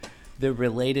the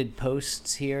related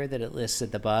posts here that it lists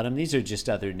at the bottom, these are just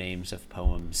other names of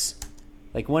poems.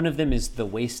 Like one of them is The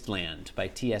Wasteland by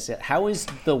T.S. How is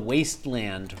The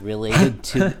Wasteland related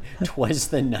to 'Twas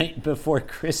the Night Before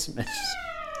Christmas?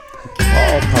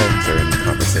 All poems are in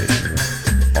conversation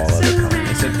with all other poems.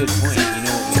 That's a good point. You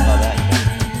know what we call that?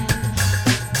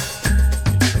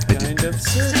 It's a kind of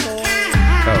circle.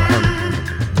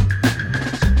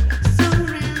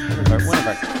 One of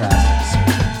our classics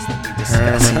that we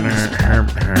discuss.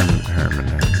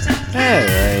 All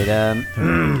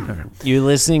right. You're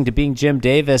listening to Being Jim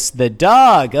Davis, the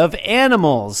dog of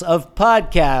animals, of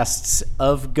podcasts,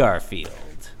 of Garfield.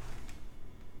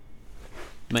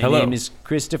 My name is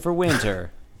Christopher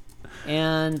Winter,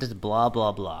 and blah,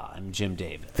 blah, blah. I'm Jim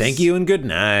Davis. Thank you and good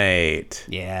night.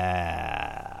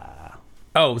 Yeah.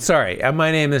 Oh, sorry.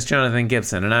 My name is Jonathan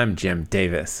Gibson, and I'm Jim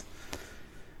Davis.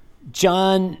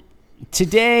 John,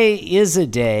 today is a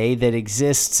day that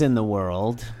exists in the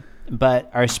world,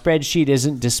 but our spreadsheet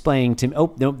isn't displaying to me.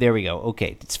 Oh, nope, there we go.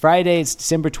 Okay, it's Friday. It's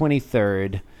December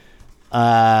 23rd,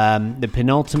 the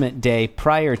penultimate day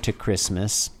prior to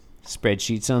Christmas.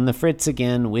 Spreadsheet's on the fritz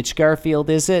again. Which Garfield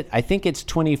is it? I think it's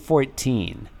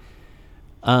 2014.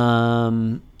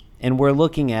 And we're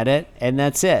looking at it, and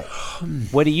that's it.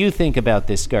 What do you think about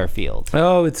this Garfield?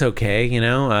 Oh, it's okay. You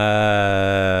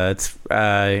know, it's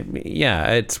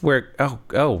where. Oh,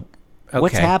 okay.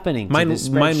 What's happening to this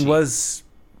spreadsheet? Mine was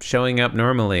showing up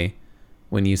normally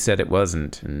when you said it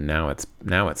wasn't, and now it's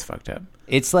fucked up.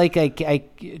 It's like I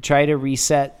try to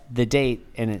reset the date,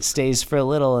 and it stays for a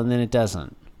little, and then it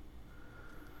doesn't.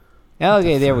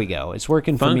 Okay, there we go. It's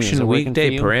working for me. Function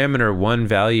weekday parameter 1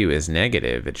 value is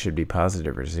negative. It should be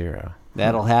positive or 0.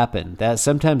 That'll happen. That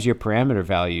sometimes your parameter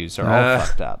values are all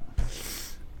fucked up.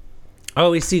 Oh,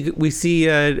 we see the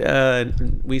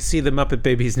Muppet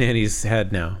Babies Nanny's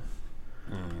head now.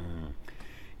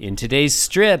 In today's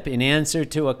strip, in answer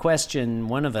to a question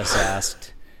one of us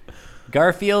asked,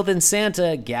 Garfield and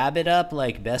Santa gab it up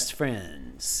like best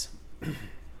friends.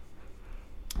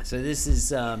 So this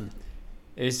is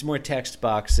there's more text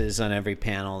boxes on every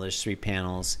panel. There's 3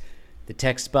 panels. The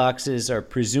text boxes are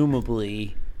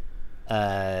presumably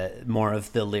more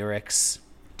of the lyrics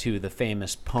to the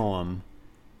famous poem,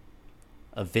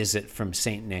 A Visit from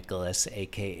St. Nicholas,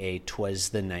 a.k.a. 'Twas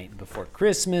the Night Before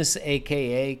Christmas,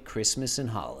 a.k.a. Christmas in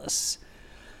Hollis.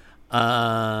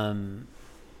 The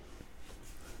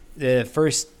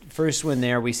first one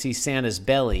there, we see Santa's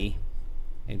belly,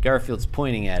 and Garfield's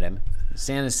pointing at him.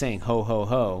 Santa's saying, ho, ho,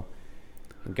 ho.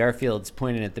 And Garfield's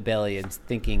pointing at the belly and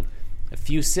thinking, a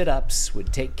few sit-ups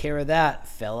would take care of that,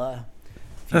 fella.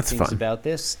 That's fun. About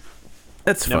this.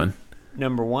 That's fun.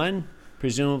 Number 1,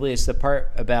 presumably it's the part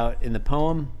about in the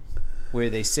poem where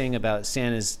they sing about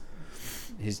Santa's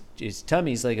his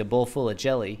tummy's like a bowl full of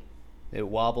jelly. It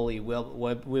wibbly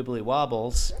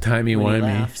wobbles.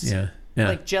 Timey-wimey. Yeah.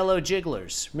 Like Jell-O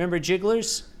jigglers. Remember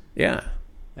jigglers? Yeah.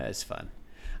 That's fun.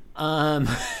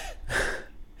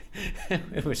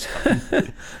 It was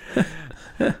fun.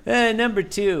 Number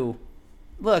 2.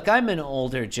 Look, I'm an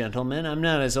older gentleman. I'm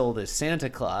not as old as Santa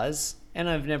Claus, and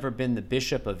I've never been the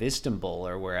Bishop of Istanbul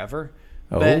or wherever.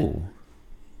 Oh. But,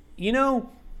 you know,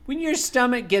 when your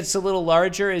stomach gets a little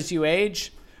larger as you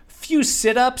age, a few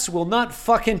sit-ups will not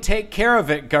fucking take care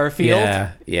of it, Garfield.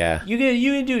 Yeah. You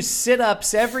can do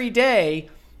sit-ups every day,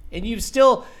 and you've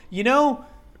still, you know,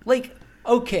 like,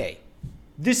 okay,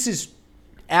 this is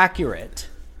accurate.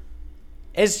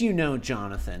 As you know,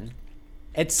 Jonathan,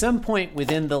 at some point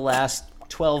within the last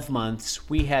 12 months,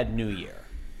 we had New Year.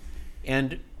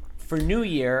 And for New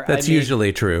Year... That's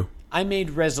usually true. I made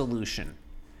resolution.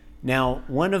 Now,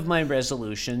 one of my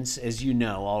resolutions, as you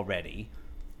know already,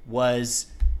 was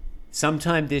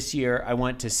sometime this year I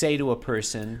want to say to a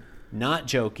person, not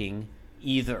joking,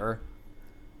 either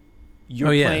you're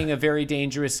playing a very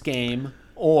dangerous game,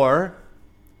 or,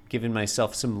 giving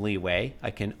myself some leeway,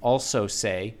 I can also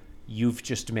say... You've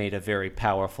just made a very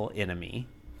powerful enemy.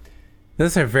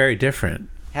 Those are very different.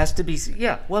 Has to be,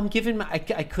 yeah. Well, I'm giving I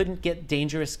couldn't get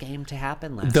dangerous game to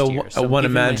happen last year. So one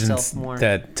imagines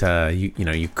that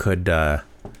you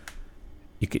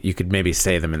could maybe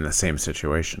say them in the same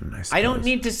situation. I suppose. I don't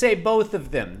need to say both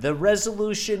of them. The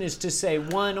resolution is to say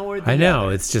one or the other. I know.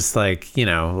 It's just like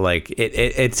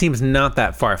it seems not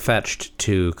that far fetched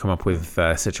to come up with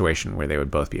a situation where they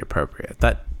would both be appropriate.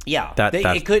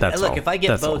 It could look all. If I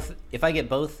get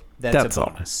both, that's a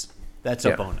bonus. All. That's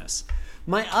a bonus.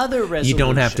 My other resolution. You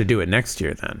don't have to do it next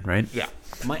year, then, right? Yeah.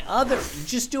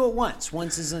 Just do it once.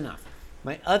 Once is enough.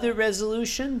 My other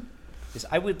resolution is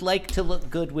I would like to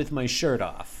look good with my shirt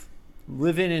off.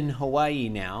 Living in Hawaii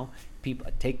now,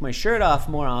 people take my shirt off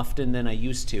more often than I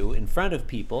used to in front of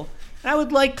people, I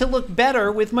would like to look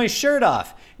better with my shirt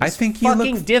off. I It's think you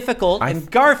fucking look- difficult, and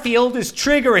Garfield is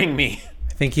triggering me.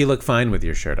 I think you look fine with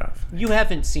your shirt off. You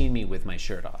haven't seen me with my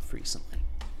shirt off recently.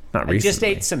 Not I recently. just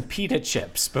ate some pita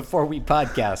chips before we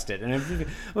podcasted, and I'm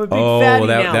a big Oh, fatty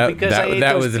that- now that- because that- I ate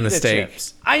that those was a pita mistake.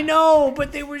 chips. I know,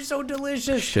 but they were so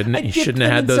delicious. You I dipped shouldn't have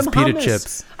them had in those some pita hummus.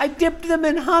 chips. I dipped them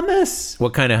in hummus.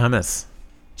 What kind of hummus?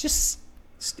 Just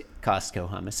Costco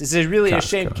hummus. It's really a Costco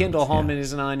shame Kendall hummus, Holman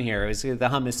isn't on here. It was the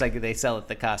hummus like they sell at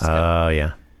the Costco. Oh,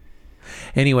 yeah.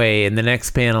 Anyway, in the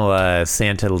next panel,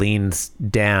 Santa leans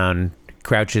down,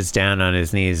 crouches down on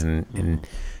his knees, and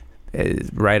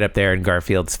is right up there in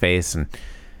Garfield's face,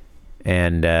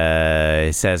 and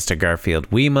says to Garfield,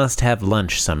 "We must have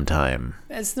lunch sometime."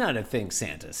 That's not a thing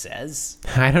Santa says.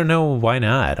 I don't know why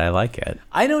not. I like it.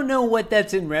 I don't know what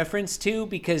that's in reference to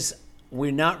because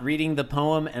we're not reading the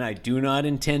poem, and I do not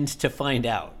intend to find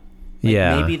out.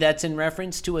 Yeah. Maybe that's in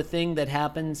reference to a thing that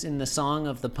happens in the song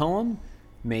of the poem.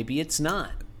 Maybe it's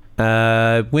not.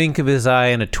 Wink of his eye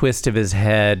and a twist of his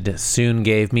head soon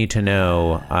gave me to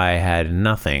know I had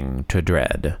nothing to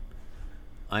dread.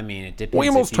 I mean, it depends. We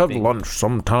if must you've have been- lunch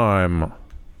sometime.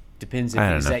 Depends I if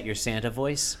don't is know. that your Santa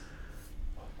voice.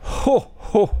 Ho,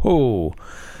 ho, ho.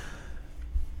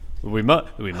 We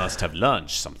must have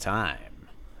lunch sometime.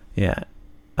 Yeah.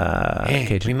 Hey,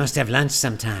 Cajun- we must have lunch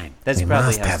sometime. That's We probably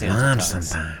must how have Santa lunch talks.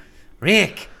 sometime.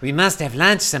 Rick, we must have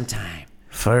lunch sometime.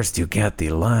 First you get the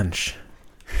lunch,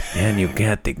 then you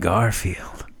get the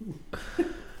Garfield.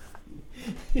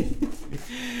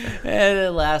 And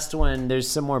the last one, there's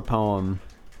some more poem.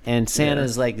 And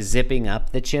Santa's like zipping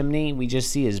up the chimney. We just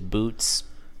see his boots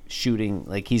shooting,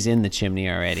 like he's in the chimney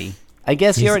already. I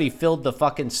guess he already filled the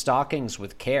fucking stockings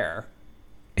with care.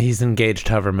 He's engaged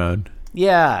hover mode.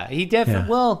 Yeah, he definitely. Yeah.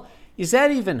 Well, is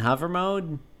that even hover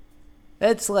mode?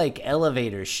 That's like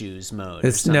elevator shoes mode.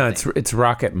 It's it's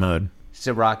rocket mode. It's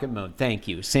a rocket mode. Thank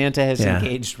you. Santa has Yeah.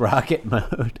 engaged rocket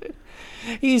mode.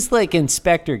 He's like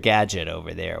Inspector Gadget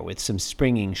over there with some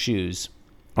springing shoes.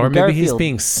 Or And maybe he's Garfield,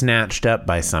 being snatched up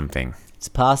by something. It's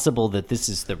possible that this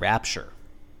is the rapture.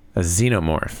 A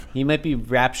xenomorph. He might be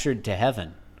raptured to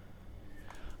heaven.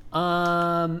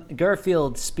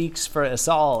 Garfield speaks for us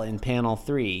all in panel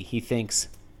 3. He thinks,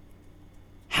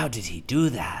 how did he do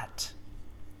that?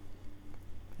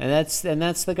 And that's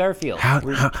the Garfield. How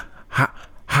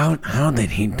did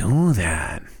he do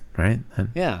that? Right?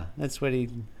 Yeah, that's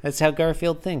how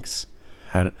Garfield thinks.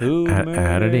 How did he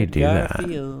murdered do that?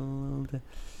 Garfield?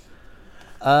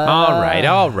 All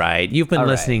right. You've been all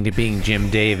right. listening to Being Jim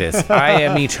Davis. I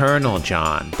am eternal,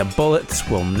 John. The bullets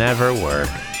will never work.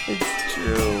 It's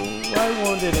true. Why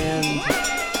won't it end?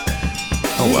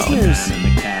 Oh well. Listeners, Man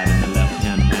and the cat in the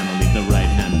left-hand panel, leave the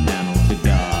right-hand panel to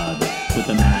God. Put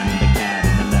the man and the cat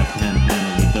in the left-hand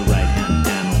panel, leave the right-hand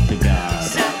panel to God.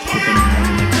 Put the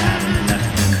man and the cat in the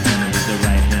left-hand panel, leave the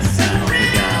right-hand panel to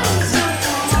God.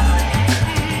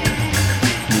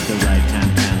 Leave the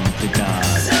right-hand panel to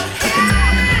God. Put the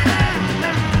man and the cat in the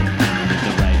left-hand panel, leave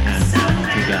the right-hand panel to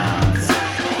God.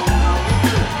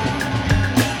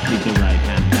 Leave the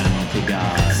right-hand panel to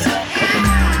God. Put the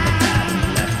man and the cat in the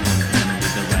left-hand panel,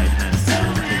 leave the right-hand panel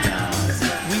to God.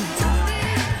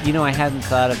 you know, I hadn't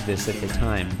thought of this at the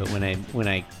time, but when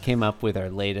I came up with our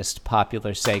latest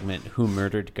popular segment, Who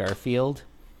Murdered Garfield,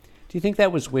 do you think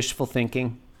that was wishful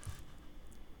thinking?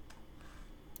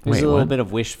 There's Wait, a little what? bit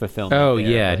of wish fulfillment. Oh there,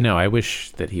 yeah, like- no, I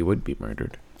wish that he would be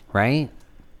murdered. Right?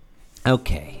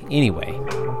 Okay. Anyway.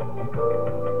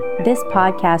 This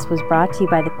podcast was brought to you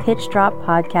by the Pitch Drop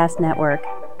Podcast Network.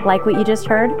 Like what you just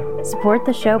heard? Support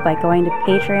the show by going to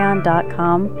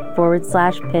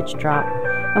patreon.com/pitch drop.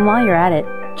 And while you're at it,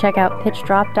 check out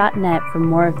pitchdrop.net for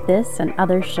more of this and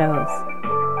other shows.